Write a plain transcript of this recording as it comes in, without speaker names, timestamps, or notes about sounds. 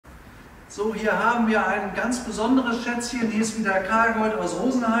So, hier haben wir ein ganz besonderes Schätzchen. Hier ist wieder Cargold aus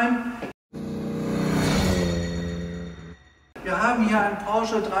Rosenheim. Wir haben hier einen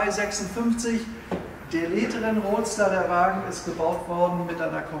Porsche 356, der älteren Roadster. Der Wagen ist gebaut worden mit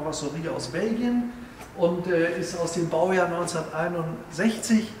einer Karosserie aus Belgien und ist aus dem Baujahr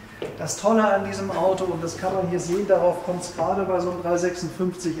 1961. Das Tolle an diesem Auto, und das kann man hier sehen, darauf kommt es gerade bei so einem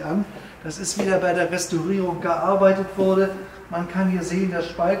 356 an, das ist wieder bei der Restaurierung gearbeitet wurde. Man kann hier sehen, das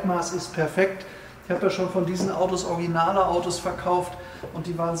Spaltmaß ist perfekt. Ich habe ja schon von diesen Autos originale Autos verkauft und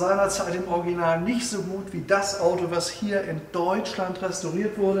die waren seinerzeit im Original nicht so gut wie das Auto, was hier in Deutschland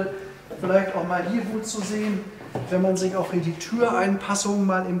restauriert wurde. Vielleicht auch mal hier gut zu sehen, wenn man sich auch hier die Türeinpassungen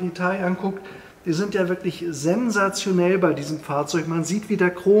mal im Detail anguckt. Die sind ja wirklich sensationell bei diesem Fahrzeug. Man sieht, wie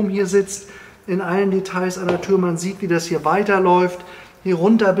der Chrom hier sitzt in allen Details an der Tür. Man sieht, wie das hier weiterläuft. Hier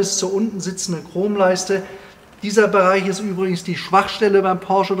runter bis zur unten sitzende Chromleiste. Dieser Bereich ist übrigens die Schwachstelle beim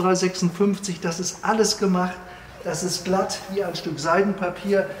Porsche 356. Das ist alles gemacht. Das ist glatt wie ein Stück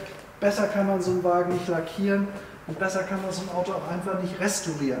Seidenpapier. Besser kann man so einen Wagen nicht lackieren und besser kann man so ein Auto auch einfach nicht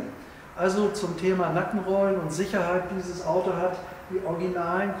restaurieren. Also zum Thema Nackenrollen und Sicherheit. Dieses Auto hat die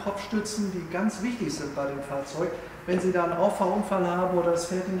originalen Kopfstützen, die ganz wichtig sind bei dem Fahrzeug. Wenn Sie da einen Auffahrunfall haben oder es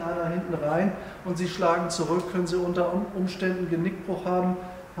fährt Ihnen einer hinten rein und Sie schlagen zurück, können Sie unter Umständen Genickbruch haben.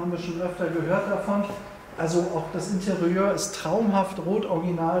 Haben wir schon öfter gehört davon. Also auch das Interieur ist traumhaft rot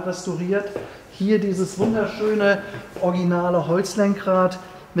original restauriert. Hier dieses wunderschöne originale Holzlenkrad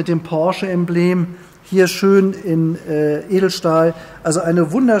mit dem Porsche-Emblem. Hier schön in Edelstahl. Also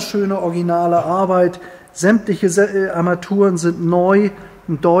eine wunderschöne originale Arbeit. Sämtliche Armaturen sind neu,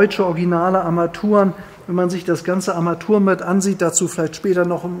 deutsche originale Armaturen. Wenn man sich das ganze Armaturenbrett ansieht, dazu vielleicht später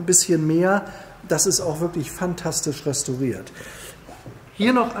noch ein bisschen mehr. Das ist auch wirklich fantastisch restauriert.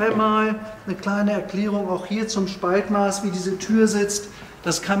 Hier noch einmal eine kleine Erklärung, auch hier zum Spaltmaß, wie diese Tür sitzt.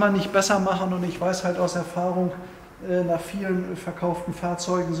 Das kann man nicht besser machen und ich weiß halt aus Erfahrung, nach vielen verkauften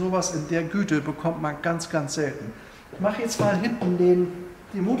Fahrzeugen, sowas in der Güte bekommt man ganz, ganz selten. Ich mache jetzt mal hinten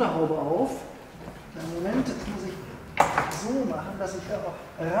die Motorhaube auf. Moment, jetzt muss ich so machen, dass ich da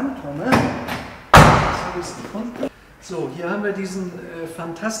auch rankomme. Das habe ich gefunden. So, hier haben wir diesen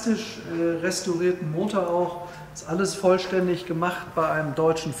fantastisch restaurierten Motor auch. Ist alles vollständig gemacht bei einem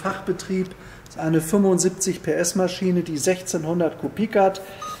deutschen Fachbetrieb. Das ist eine 75 PS Maschine, die 1600 Kubik hat.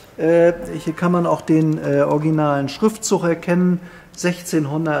 Hier kann man auch den originalen Schriftzug erkennen.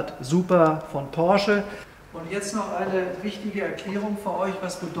 1600 Super von Porsche. Und jetzt noch eine wichtige Erklärung für euch,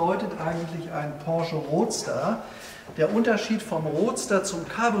 was bedeutet eigentlich ein Porsche Roadster? Der Unterschied vom Roadster zum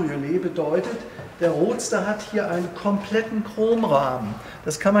Cabriolet bedeutet, der Roadster hat hier einen kompletten Chromrahmen.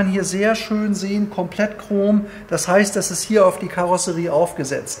 Das kann man hier sehr schön sehen, komplett Chrom. Das heißt, das ist hier auf die Karosserie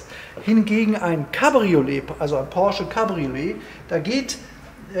aufgesetzt. Hingegen ein Cabriolet, also ein Porsche Cabriolet, da geht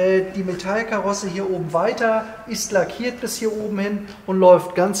die Metallkarosse hier oben weiter, ist lackiert bis hier oben hin und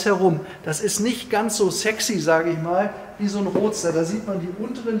läuft ganz herum. Das ist nicht ganz so sexy, sage ich mal, wie so ein Roadster. Da sieht man die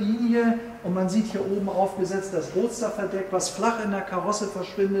untere Linie und man sieht hier oben aufgesetzt das Roadsterverdeck, was flach in der Karosse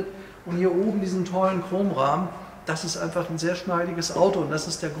verschwindet und hier oben diesen tollen Chromrahmen. Das ist einfach ein sehr schneidiges Auto und das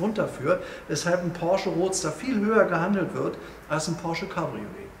ist der Grund dafür, weshalb ein Porsche Roadster viel höher gehandelt wird als ein Porsche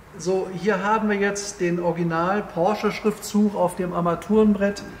Cabriolet. So, hier haben wir jetzt den Original Porsche Schriftzug auf dem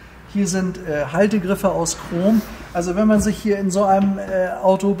Armaturenbrett. Hier sind Haltegriffe aus Chrom. Also wenn man sich hier in so einem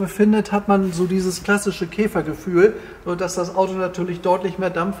Auto befindet, hat man so dieses klassische Käfergefühl, so dass das Auto natürlich deutlich mehr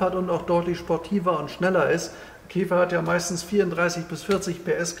Dampf hat und auch deutlich sportiver und schneller ist. Käfer hat ja meistens 34 bis 40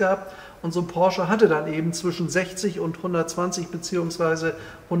 PS gehabt und so ein Porsche hatte dann eben zwischen 60 und 120 bzw.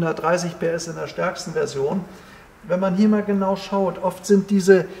 130 PS in der stärksten Version. Wenn man hier mal genau schaut, oft sind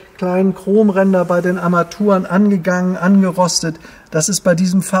diese kleinen Chromränder bei den Armaturen angegangen, angerostet. Das ist bei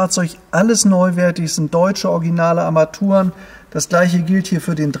diesem Fahrzeug alles neuwertig, es sind deutsche originale Armaturen. Das gleiche gilt hier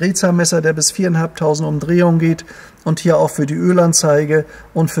für den Drehzahlmesser, der bis 4.500 Umdrehungen geht und hier auch für die Ölanzeige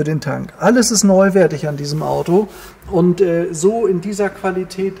und für den Tank. Alles ist neuwertig an diesem Auto und so in dieser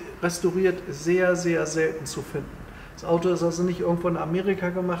Qualität restauriert sehr, sehr selten zu finden. Das Auto ist also nicht irgendwo in Amerika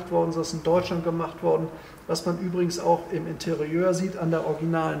gemacht worden, sondern ist in Deutschland gemacht worden. Was man übrigens auch im Interieur sieht, an der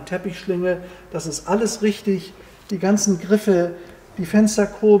originalen Teppichschlinge. Das ist alles richtig. Die ganzen Griffe, die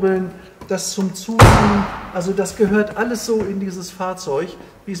Fensterkurbeln, das zum Zuziehen. Also das gehört alles so in dieses Fahrzeug,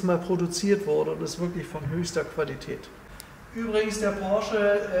 wie es mal produziert wurde und ist wirklich von höchster Qualität. Übrigens, der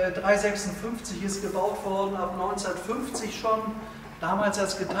Porsche 356 ist gebaut worden ab 1950 schon. Damals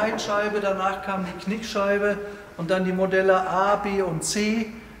als Geteiltscheibe, danach kam die Knickscheibe und dann die Modelle A, B und C.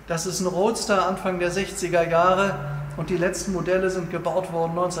 Das ist ein Roadster Anfang der 60er Jahre und die letzten Modelle sind gebaut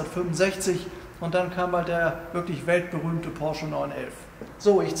worden 1965 und dann kam halt der wirklich weltberühmte Porsche 911.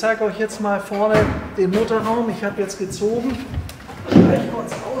 So, ich zeige euch jetzt mal vorne den Motorraum. Ich habe jetzt gezogen. Reichen wir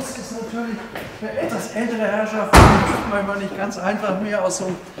uns aus, ist natürlich für etwas ältere Herrschaften manchmal nicht ganz einfach mehr aus so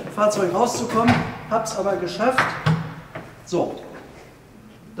einem Fahrzeug rauszukommen. Habe es aber geschafft. So,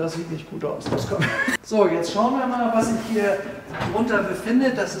 das sieht nicht gut aus. So, jetzt schauen wir mal, was sich hier drunter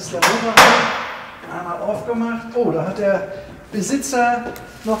befindet. Das ist der Motorraum. Einmal aufgemacht. Oh, da hat der Besitzer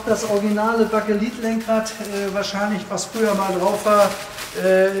noch das originale Bakelit-Lenkrad, wahrscheinlich was früher mal drauf war,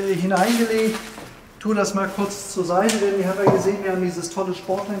 hineingelegt. Ich tue das mal kurz zur Seite, denn ihr habt ja gesehen, wir haben dieses tolle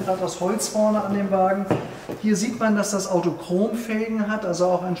Sportlenkrad aus Holz vorne an dem Wagen. Hier sieht man, dass das Auto Chromfelgen hat, also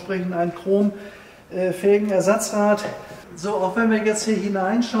auch entsprechend ein Chromfelgenersatzrad. So, auch wenn wir jetzt hier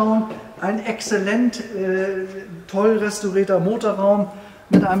hineinschauen, ein exzellent toll restaurierter Motorraum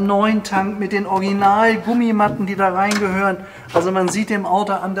mit einem neuen Tank, mit den Original-Gummimatten, die da reingehören. Also man sieht dem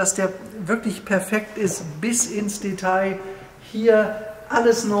Auto an, dass der wirklich perfekt ist, bis ins Detail. Hier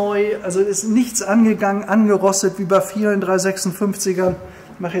alles neu, also ist nichts angegangen, angerostet wie bei vielen 356ern.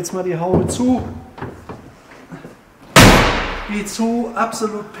 Ich mache jetzt mal die Haube zu. Geht zu,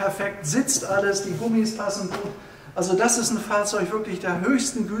 absolut perfekt, sitzt alles, die Gummis passen gut. Also das ist ein Fahrzeug wirklich der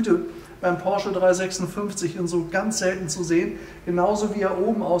höchsten Güte beim Porsche 356 und so ganz selten zu sehen. Genauso wie er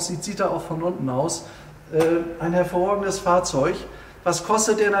oben aussieht, sieht er auch von unten aus. Ein hervorragendes Fahrzeug. Was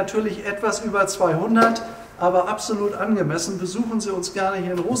kostet der? Natürlich etwas über 200, aber absolut angemessen. Besuchen Sie uns gerne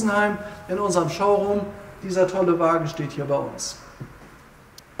hier in Rosenheim in unserem Showroom. Dieser tolle Wagen steht hier bei uns.